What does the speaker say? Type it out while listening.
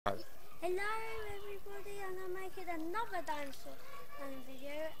Hello everybody, and I'm making another dinosaur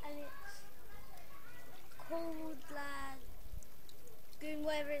video, and it's called Lagoon,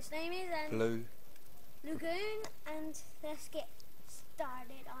 whatever its name is, and Lagoon, and let's get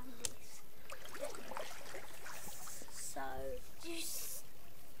started on this. So,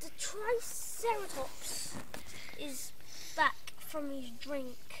 the Triceratops is back from his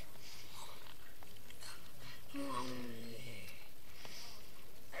drink.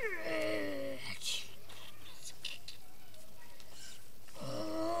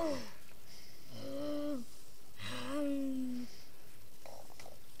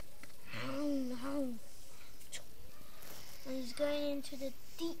 And he's going into the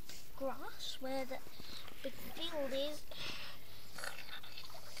deep grass where the big field is.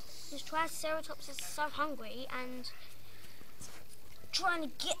 This Triceratops is so hungry and trying to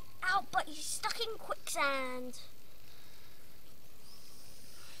get out, but he's stuck in quicksand.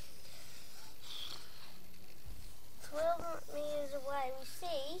 12 meters away we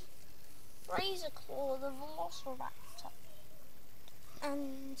see Razor Claw, the velociraptor,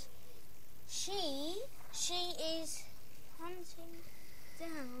 and she is hunting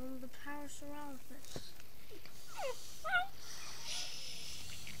down the Parasaurolophus.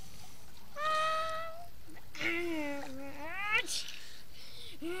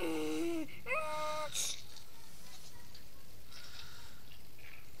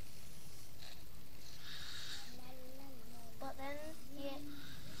 But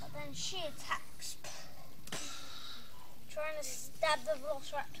then she attacks, trying to stab the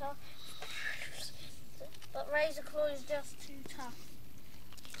velociraptor. But Razor Claw is just too tough.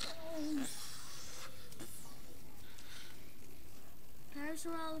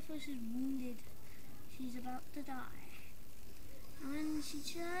 Parasaurolophus is wounded. She's about to die. When she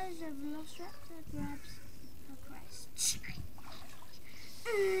tries, the velociraptor grabs her crest.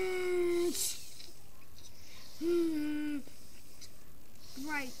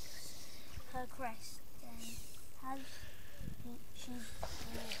 Breaks her crest and she's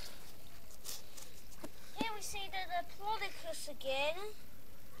dead. Here we see the Diplodocus again.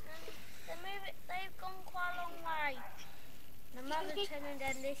 They've gone quite a long way. The mother's telling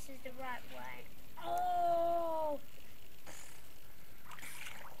them this is the right way. Oh!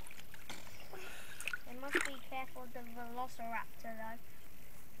 They must be careful of the velociraptor though.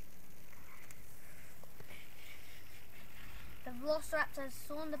 The velociraptor has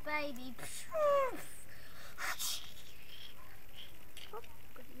sawn the baby.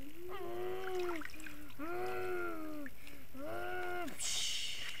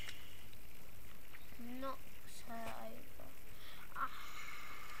 Knocks her over.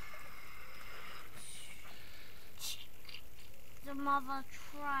 The mother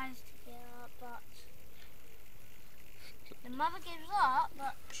tries to get up, but the mother gives up,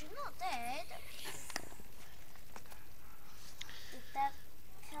 but she's not dead. If that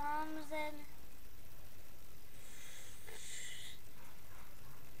comes, then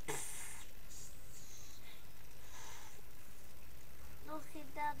looking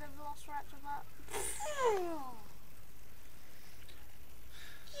down the velociraptor, but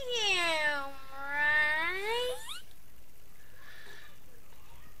yeah, right.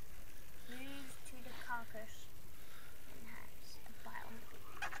 Moves to the carcass and has a bite on the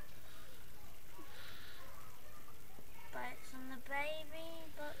beak. Bites on the baby,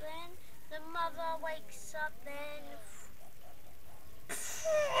 but then the mother wakes up then.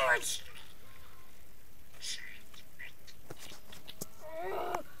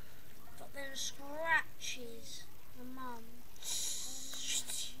 But then scratches the mum.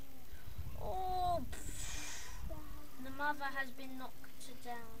 Oh, the mother has been knocked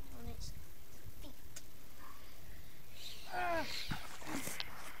down on its feet.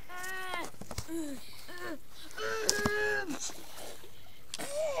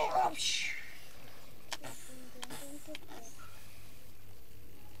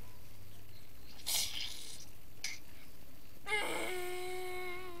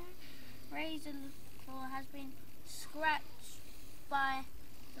 Razor Claw has been scratched by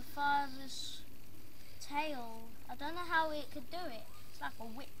the father's tail. I don't know how it could do it. It's like a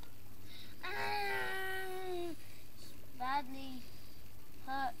whip. Badly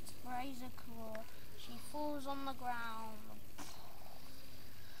hurt Razor Claw. She falls on the ground.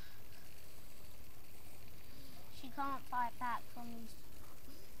 She can't fight back from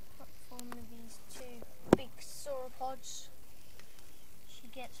these two big sauropods. She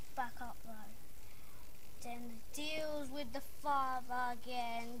gets back up though. Then deals with the father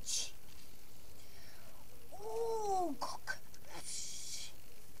again. Ooh, cock.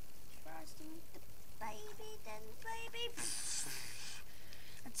 Tries to eat the baby, then baby.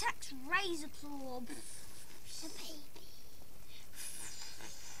 attacks Razor Claw. The baby.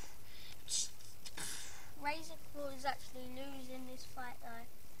 Razor Claw is actually losing this fight though.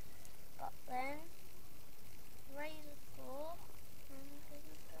 But then Razor Claw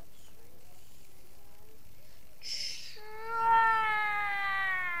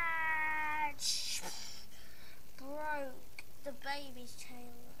broke the baby's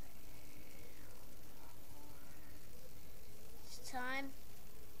tail. This time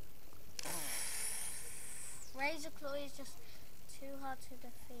Razor Claw is just too hard to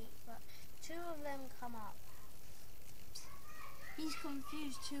defeat, but two of them come up. He's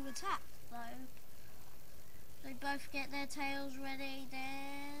confused to attack though. They both get their tails ready,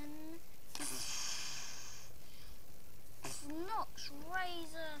 then knocks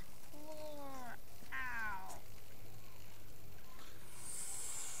Razor Claw out.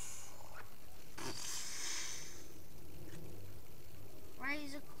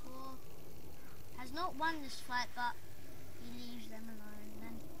 Razor Claw has not won this fight, but he leaves them alone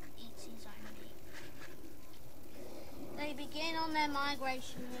and eats his own meat. They begin on their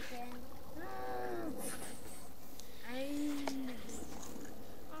migration again.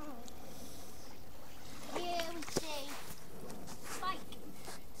 Here we see Spike,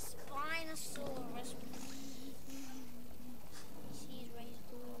 Spinosaurus. He sees Razor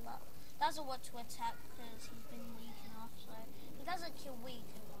Claw, but doesn't want to attack because he's been weakened off, so he doesn't kill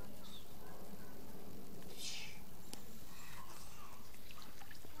weaker ones.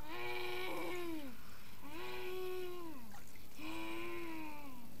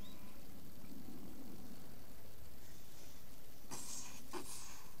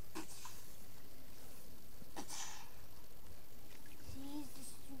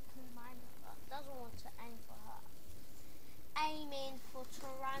 Aiming for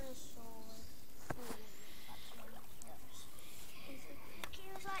Tyrannosaur. He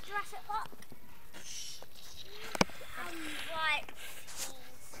was like Jurassic Park. And right,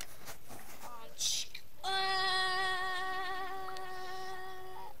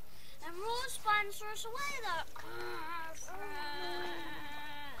 and raw Spinosaurus away though.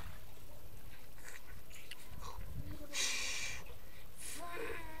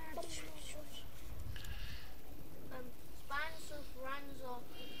 Runs off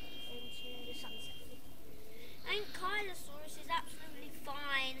into the sunset. And Kylosaurus is absolutely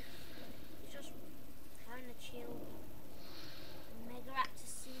fine. He's just trying to chill. And Megaraptor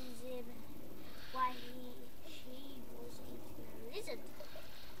sees him while she was eating a lizard.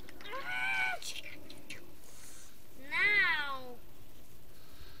 Now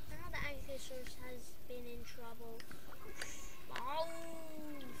the Ankylosaurus has been in trouble. Oh.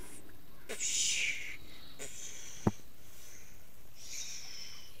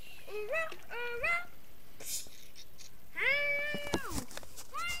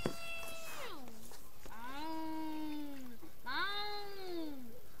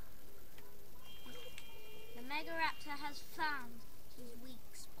 The Megaraptor has found his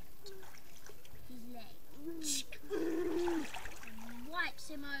weak spot, his leg, and wipes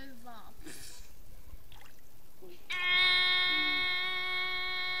him over.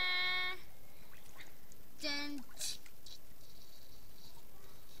 Then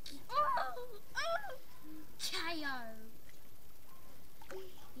KO.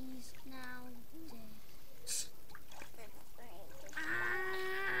 He's now dead.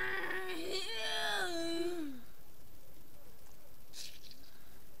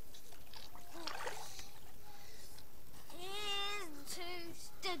 Here's two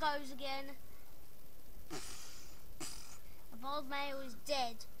Stegos again. The bald male is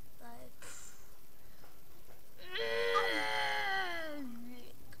dead.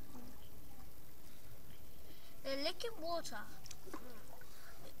 They're licking water.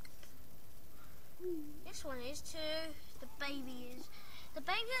 This one is too. The baby is. The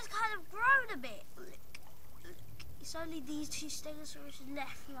baby has kind of grown a bit. It's only these two Stegosaurus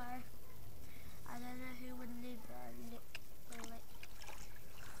left though. I don't know who would live there. Lick.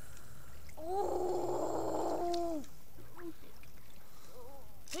 Oh!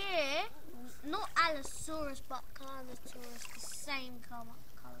 Here, not Allosaurus, but Carnotaurus, the same colour.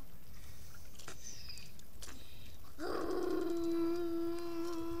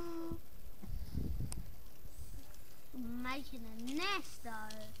 Making a nest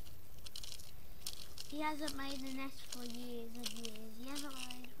though. He hasn't made a nest for years and years. He hasn't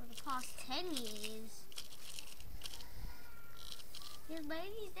made for the past 10 years. He's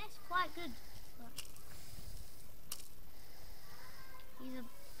made his nest quite good. But he's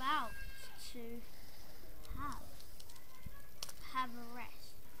about to have a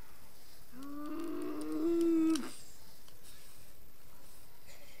rest.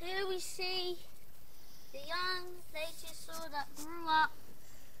 grew up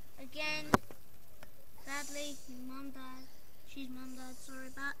again. Sadly, mum died. She's mum died. Sorry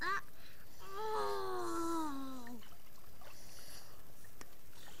about that. Oh.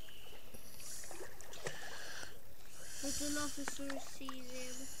 The Dilophosaurus sees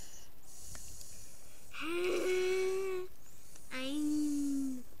him.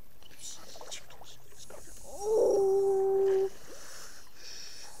 Oh.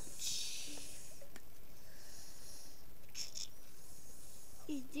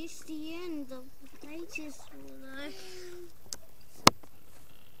 Is this the end of the Dinosaur though?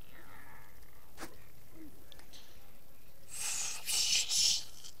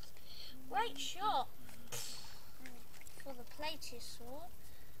 Great shot for the Platysaur.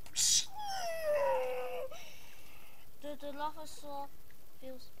 The Dilophosaur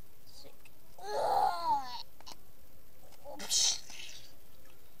feels sick.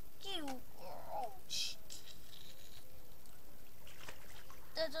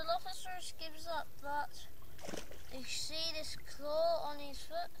 The Dilophosaurus gives up, but you see this claw on his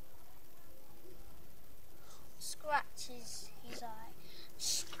foot? Scratches his eye.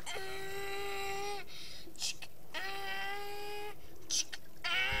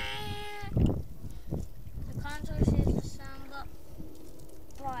 The contour hears the sound but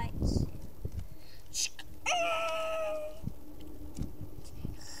bites.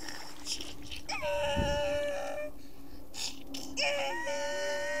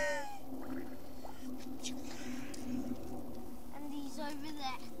 And he's over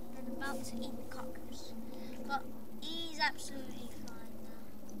there and about to eat the cockers. But he's absolutely fine now.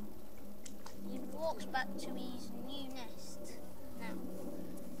 He walks back to his new nest now.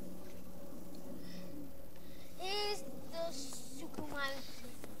 Here's the Sukumountain.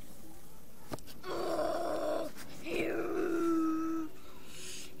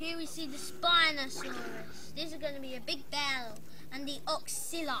 Here we see the Spinosaurus. This is going to be a big battle. And the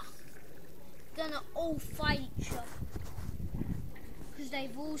Oxilla. Gonna all fight each other. Because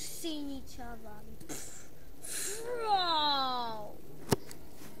they've all seen each other.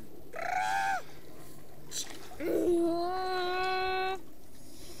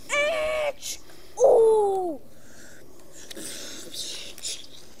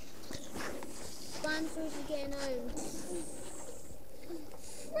 Spinosaurus is getting home.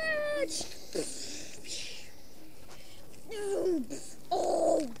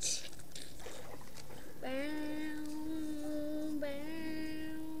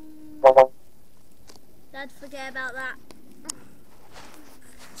 Dad, forget about that.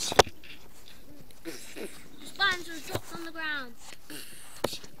 Spinosaurus dropped on the ground.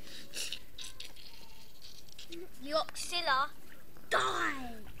 The Oxilla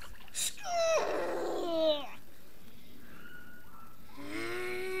died.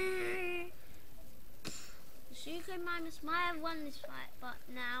 The Suchomimus might have won this fight, but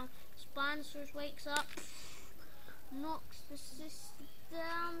now Spinosaurus wakes up, knocks the sister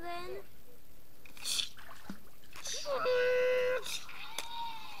down then.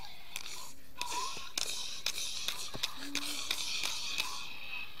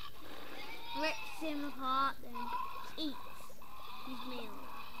 Rips him apart, then eats his meal.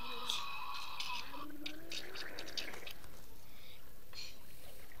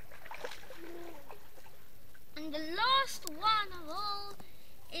 And the last one of all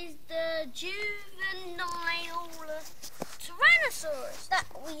is the juvenile Tyrannosaurus that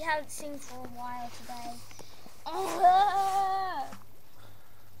we haven't seen for a while today.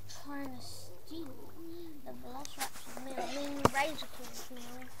 Trying to steal the Velociraptor's meal. I mean, Razorclaw's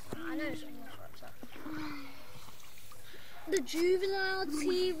meal. I know it's Velociraptor. The juvenile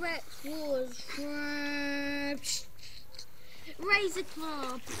T-Rex was trapped.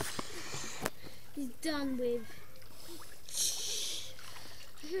 Razorclaw. He's done with.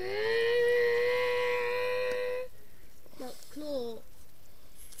 But Claw.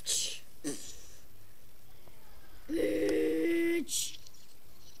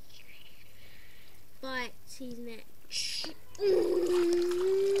 Bites his neck.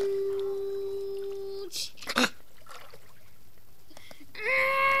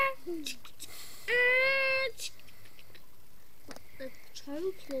 The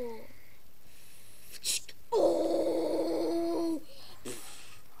toe claw. Oh!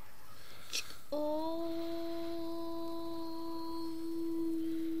 Oh!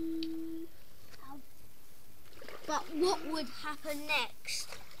 But what would happen next?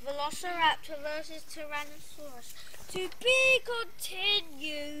 Velociraptor versus Tyrannosaurus. To be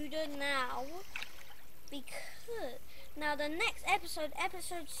continued now. Because now the next episode,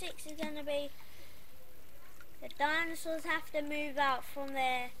 episode 6, is going to be the dinosaurs have to move out from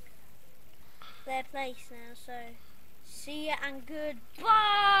their place now. So See ya and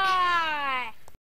goodbye.